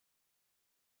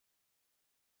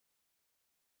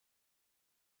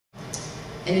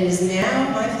And it is now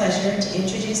my pleasure to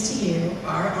introduce to you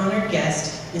our honored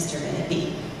guest, Mr. Bennett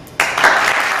B.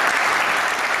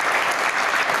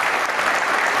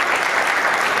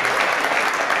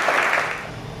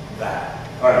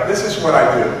 All right, this is what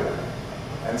I do.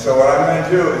 And so what I'm going to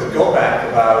do is go back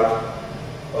about,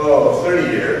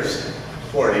 30 years,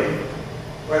 40,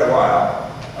 quite a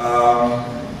while,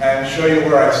 and show you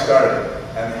where I started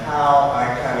and how I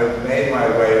kind of made my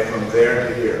way from there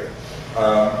to here.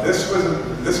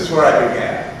 This is where I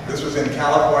began. This was in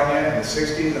California in the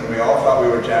 60s, and we all thought we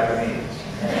were Japanese.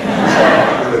 So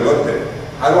I really looked at it.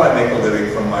 How do I make a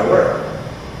living from my work?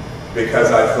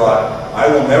 Because I thought, I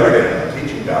will never get a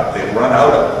teaching job. They'd run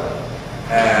out of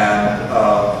it. And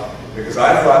because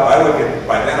I thought I would get,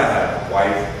 by then I had a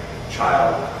wife,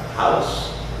 child,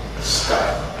 house,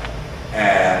 stuff.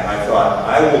 And I thought,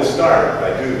 I will start if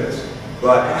I do this.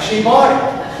 But she bought it.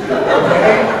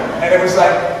 Okay? And it was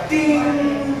like, ding!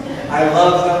 I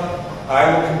love them. I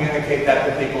will communicate that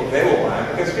to people. They will buy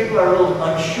it. Because people are a little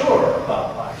unsure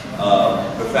about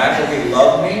buying. The faculty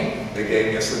loved me. They gave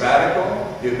me a sabbatical.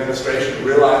 The administration,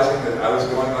 realizing that I was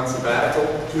going on sabbatical,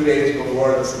 2 days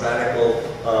before the sabbatical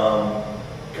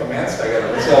commenced,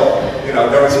 there was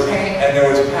paint and there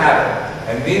was pattern.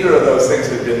 And neither of those things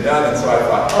had been done, and so I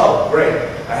thought, oh, great.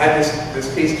 I had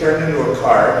this piece turned into a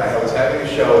card. I was having a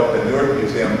show at the Newark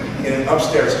Museum in an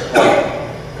upstairs hall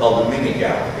called the Mini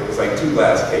Gallery. It was like 2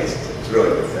 glass cases. It was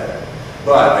really pathetic.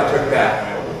 But I took that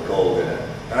and I put gold in it.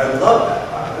 And I loved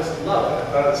that. I just loved it.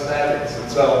 I thought it was fabulous.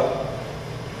 And so,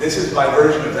 this is my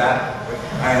version of that.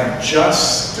 I am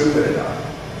just stupid enough.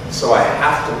 So I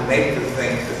have to make the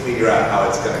thing to figure out how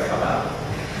it's going to come out.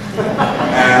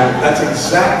 And that's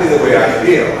exactly the way I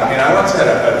feel. I mean, I once had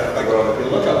if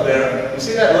you look up there, you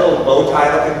see that little bow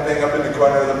tie looking thing up in the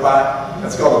corner of the pot?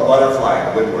 That's called a butterfly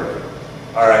in woodworking.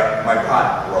 All right, my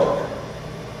pot broke.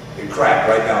 It cracked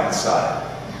right down the side.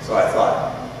 So I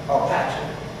thought, I'll patch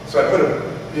it. So I put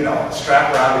a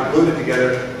strap around it, glued it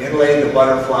together, inlaid the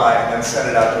butterfly, and then sent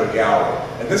it out to a gallery.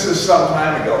 And this was some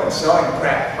time ago, and selling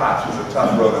cracked pots was a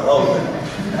tough road to hoe.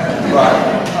 But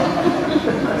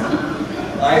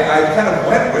I kind of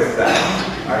went with that.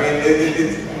 I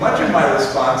mean, much of my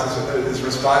response is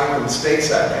responding to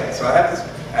mistakes I made. So I have this,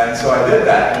 and so I did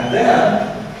that, and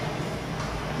then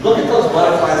look at those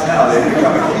butterflies now. They've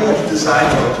become a huge design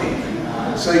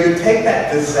motif. So you take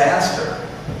that disaster,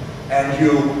 and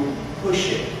you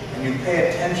push it, and you pay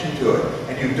attention to it,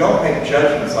 and you don't make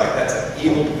judgments like that's an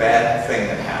evil, bad thing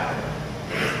that happened.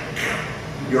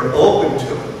 You're open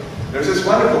to it. There's this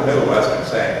wonderful Middle Western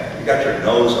saying, you got your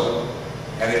nose open.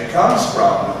 And it comes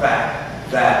from the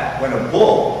fact that when a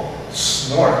bull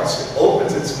snorts, it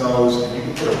opens its nose, and you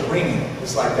can put a ring in it,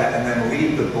 just like that, and then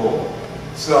lead the bull.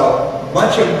 So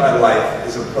much of my life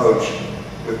is approached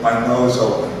with my nose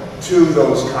open to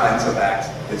those kinds of acts.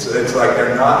 It's like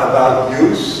they're not about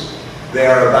use. They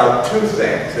are about 2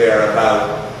 things. They are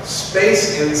about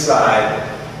space inside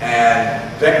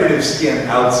and decorative skin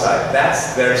outside.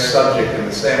 That's their subject in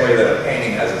the same way that a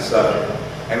painting has a subject.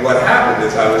 And what happened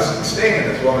is I was staying in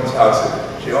this woman's house.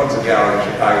 She owns a gallery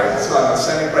in Chicago. So I'm a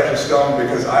semi-precious stone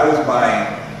because I was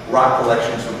buying rock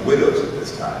collections from widows at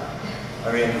this time.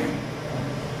 I mean,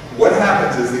 what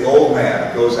happens is the old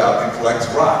man goes out and collects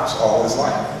rocks all his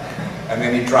life. And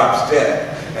then he drops dead.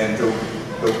 And the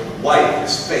wife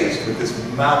is faced with this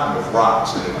mountain of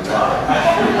rocks in his life.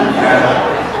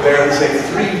 And there is a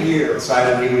 3-year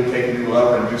decided he would take a new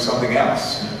lover and do something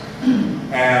else.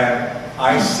 And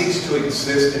I ceased to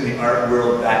exist in the art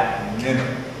world that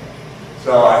minute.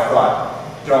 So I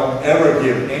thought, don't ever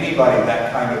give anybody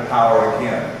that kind of power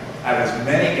again. Have as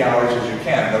many galleries as you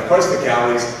can. And of course the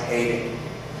galleries hate it.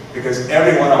 Because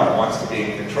every one of them wants to be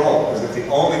in control. Because it's the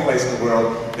only place in the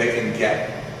world they can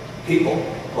get people.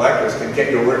 Collectors can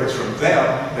get your works from them,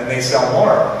 then they sell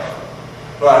more.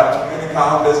 But in the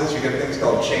column business, you get things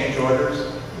called change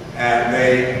orders, and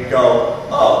they go,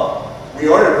 oh, we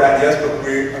ordered that, yes, but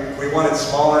we want it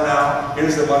smaller now.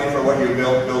 Here's the money for what you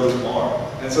build us more.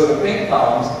 And so the paint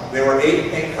columns, there were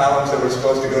 8 paint columns that were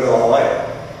supposed to go to Hawaii,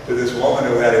 to this woman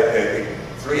who had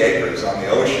 3 acres on the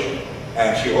ocean.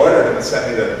 And she ordered them and sent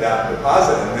me the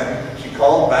deposit, and then she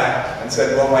called back and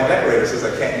said, well, my decorator says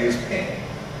I can't use paint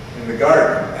in the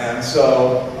garden. And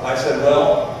so I said,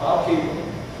 well, I'll keep them.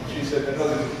 And she said, no,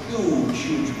 there's a huge,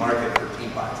 huge market for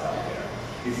teapots out there.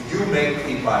 If you make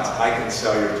teapots, I can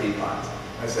sell your teapots.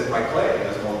 I said, my clay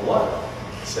doesn't hold water.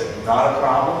 I said, not a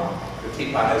problem. The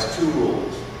teapot has 2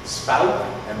 rules, spout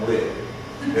and lid.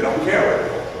 They don't care where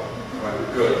it holds water. I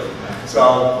went, good.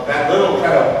 So that little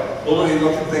kind of bullety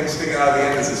looking thing sticking out of the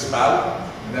end is a spout,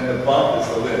 and then the bump is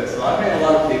the lid. So I made a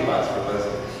lot of teapots for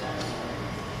Leslie.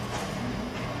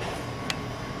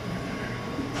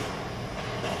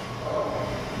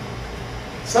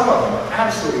 Some of them are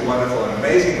absolutely wonderful and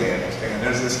amazingly interesting. And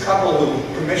there's this couple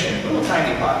who commissioned little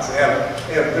tiny pots.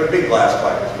 They're big glass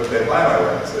pipes, but they buy my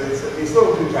work. So it's these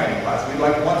little 2 tiny pots. We'd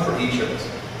like one for each of us.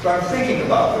 So I'm thinking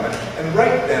about them, and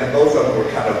right then both of them were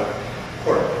kind of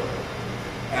portable.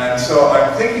 And so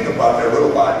I'm thinking about their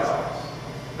little bodies.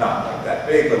 Not like that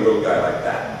big, but a little guy like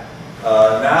that.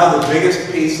 Now the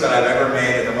biggest piece that I've ever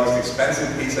made, and the most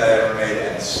expensive piece I ever made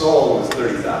and sold, was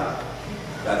 $30,000.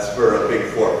 That's for a big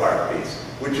 4-part piece,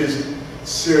 which is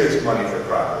serious money for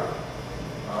crockery.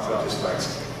 Just like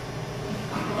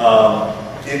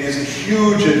it is a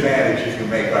huge advantage if you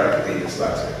make art to be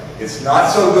dyslexic. It's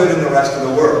not so good in the rest of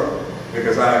the world,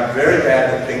 because I'm very bad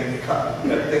at things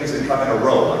that come in a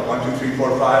row, like 1, 2, 3,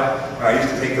 4, 5. When I used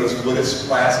to take those Buddhist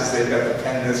classes, they've got the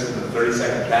 10 this and the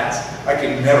 30-second pats. I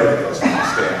could never get those things to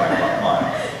stay in my mind.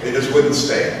 They just wouldn't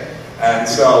stay. And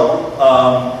so,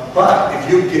 but if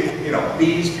you get,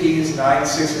 B's, P's, 9,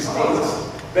 6's,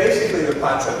 D's, basically the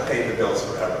pots have paid the bills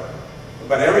forever.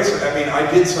 But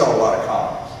I did sell a lot of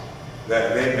columns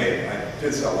that they made. I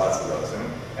did sell lots of those,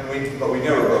 but we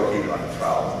never broke even on the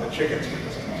trowels, and the chickens were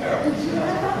just terrible.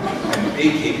 And the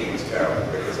beekeeping was terrible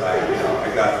because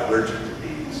I got allergic to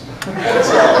bees. And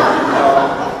so,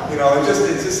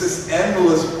 it's just this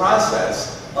endless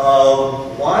process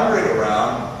of wandering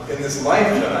around in this life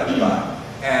that I've got.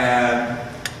 And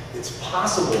it's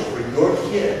possible for your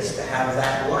kids to have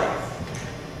that life,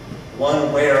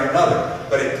 one way or another,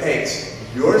 but it takes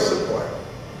your support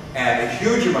and a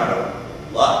huge amount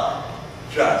of luck.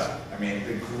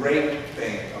 The great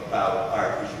thing about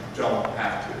art is you don't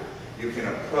have to. You can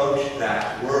approach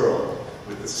that world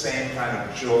with the same kind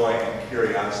of joy and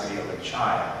curiosity of a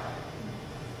child.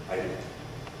 I do.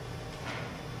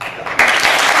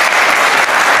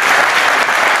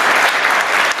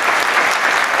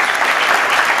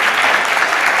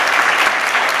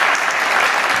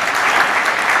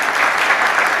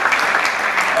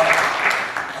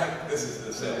 This is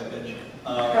the sales pitch.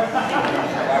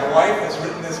 My wife has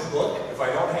written this book. If I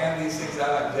don't hand these things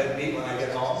out, I'm dead meat when I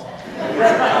get home.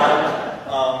 It's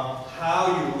called How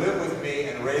You Live With Me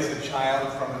and Raise a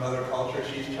Child from Another Culture.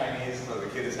 She's Chinese, so the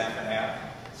kid is half and half.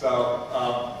 So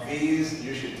these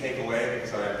you should take away,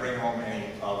 because if I bring home any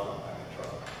of them, I'm in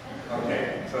trouble. Okay,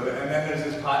 and then there's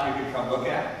this pot you can come look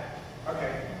at.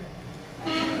 Okay.